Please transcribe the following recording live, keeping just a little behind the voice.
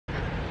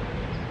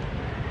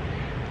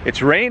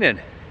It's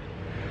raining.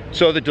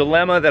 So the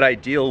dilemma that I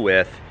deal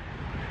with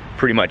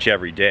pretty much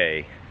every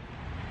day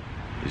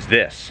is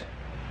this: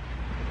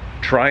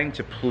 trying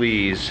to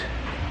please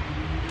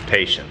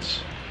patients.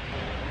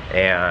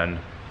 And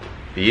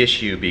the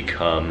issue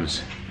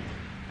becomes,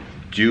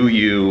 do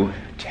you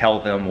tell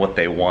them what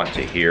they want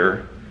to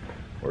hear,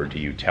 or do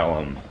you tell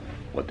them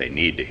what they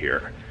need to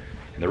hear?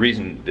 And the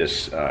reason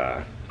this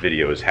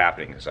video is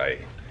happening is I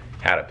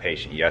had a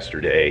patient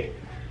yesterday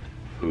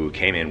who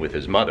came in with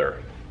his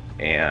mother,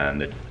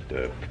 and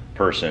the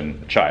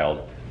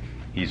child,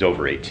 he's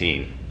over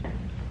 18.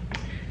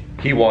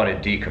 He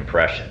wanted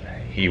decompression.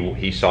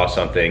 He saw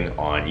something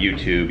on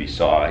YouTube. He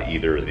saw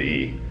either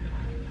the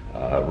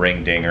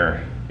ring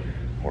dinger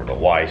or the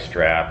Y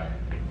strap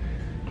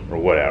or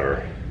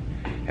whatever,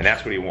 and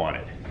that's what he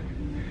wanted.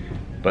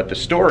 But the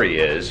story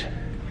is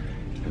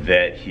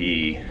that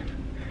he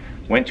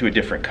went to a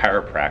different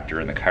chiropractor,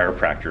 and the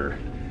chiropractor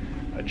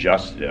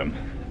adjusted him.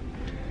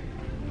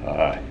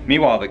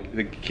 Meanwhile,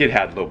 the kid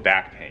had low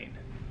back pain.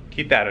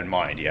 Keep that in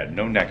mind. He had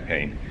no neck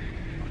pain.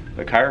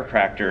 The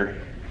chiropractor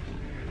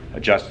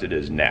adjusted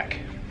his neck.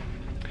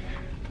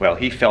 Well,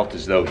 he felt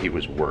as though he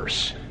was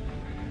worse.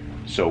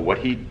 So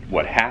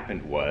what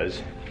happened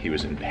was, he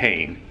was in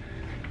pain,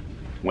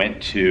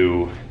 went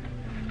to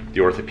the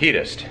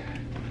orthopedist.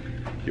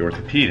 The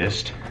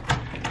orthopedist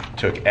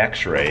took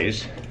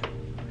x-rays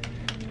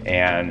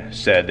and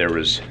said there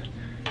was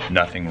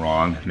nothing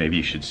wrong, maybe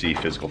you should see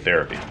physical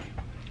therapy.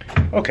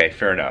 Okay,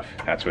 fair enough,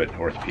 that's what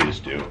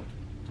orthopedists do.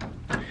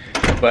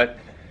 But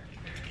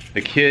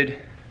the kid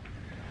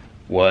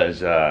was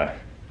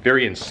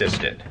very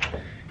insistent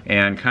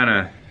and kind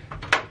of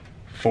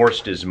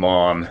forced his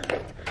mom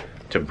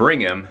to bring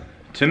him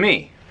to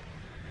me.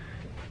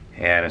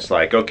 And it's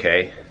like,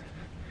 okay,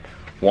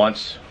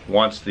 wants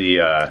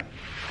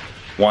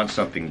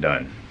something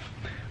done.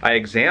 I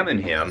examine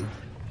him,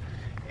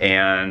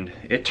 and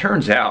it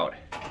turns out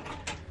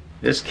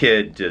this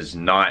kid does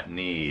not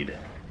need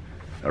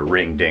a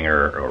ring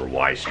dinger or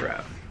Y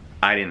strap.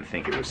 I didn't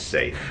think it was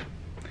safe.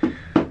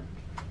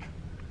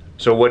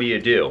 So what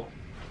do?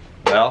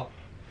 Well,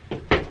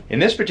 in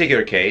this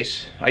particular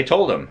case, I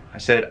told him, I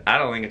said, I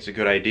don't think it's a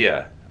good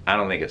idea. I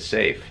don't think it's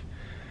safe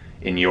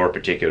in your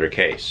particular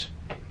case.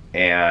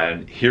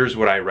 And here's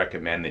what I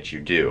recommend that you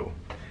do.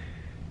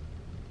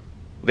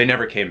 They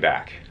never came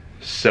back.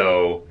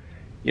 So,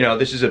 you know,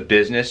 this is a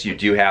business. You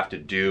do have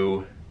to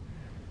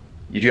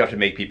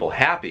make people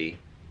happy.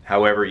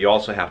 However, you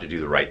also have to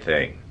do the right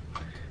thing.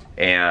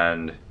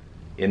 And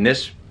in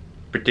this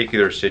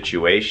particular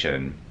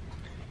situation,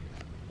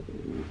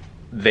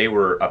 they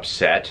were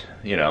upset,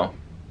 you know.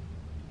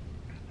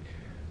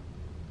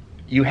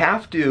 You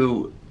have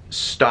to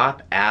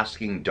stop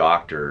asking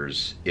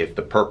doctors if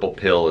the purple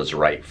pill is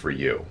right for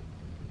you.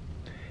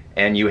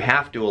 And you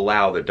have to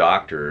allow the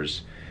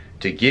doctors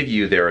to give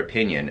you their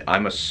opinion.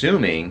 I'm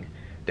assuming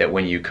that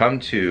when you come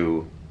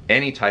to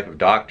any type of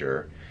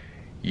doctor,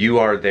 you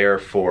are there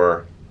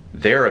for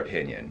their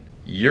opinion.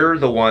 You're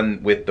the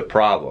one with the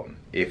problem.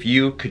 If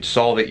you could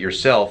solve it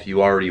yourself,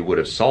 you already would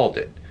have solved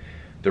it.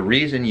 The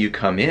reason you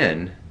come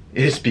in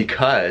is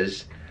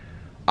because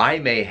I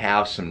may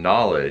have some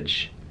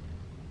knowledge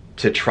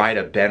to try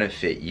to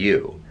benefit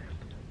you.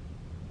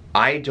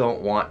 I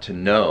don't want to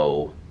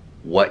know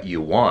what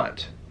you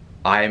want.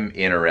 I'm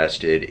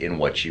interested in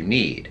what you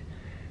need.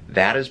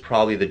 That is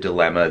probably the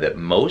dilemma that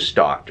most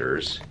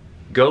doctors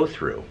go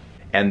through.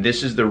 And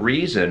this is the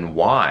reason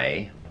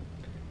why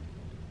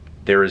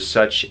there is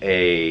such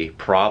a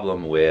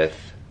problem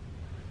with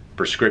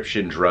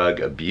prescription drug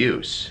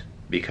abuse.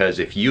 Because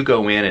if you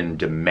go in and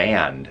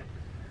demand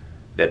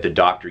that the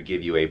doctor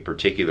give you a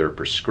particular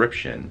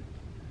prescription,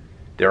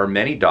 there are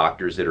many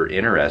doctors that are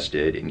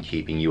interested in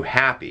keeping you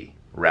happy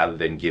rather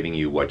than giving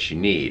you what you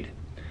need.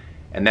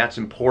 And that's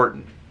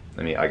important.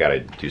 I gotta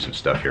do some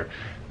stuff here.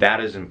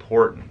 That is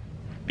important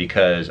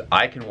because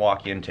I can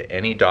walk into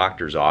any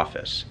doctor's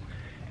office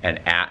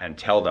and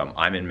tell them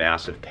I'm in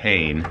massive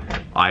pain,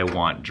 I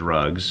want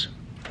drugs,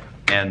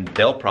 and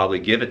they'll probably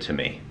give it to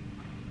me.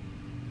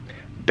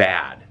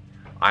 Bad.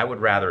 I would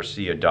rather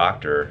see a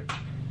doctor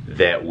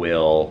that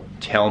will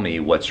tell me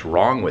what's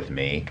wrong with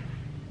me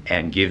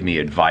and give me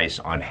advice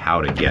on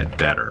how to get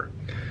better.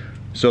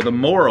 So the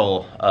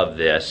moral of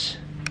this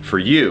for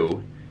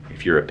you,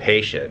 if you're a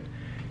patient,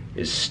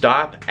 is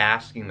stop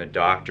asking the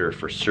doctor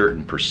for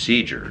certain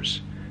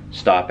procedures.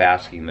 Stop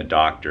asking the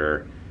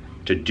doctor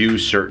to do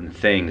certain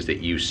things that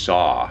you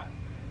saw,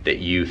 that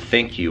you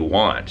think you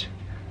want.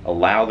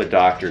 Allow the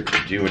doctor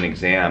to do an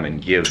exam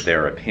and give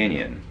their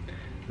opinion.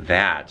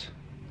 That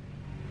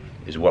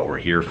is what we're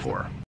here for.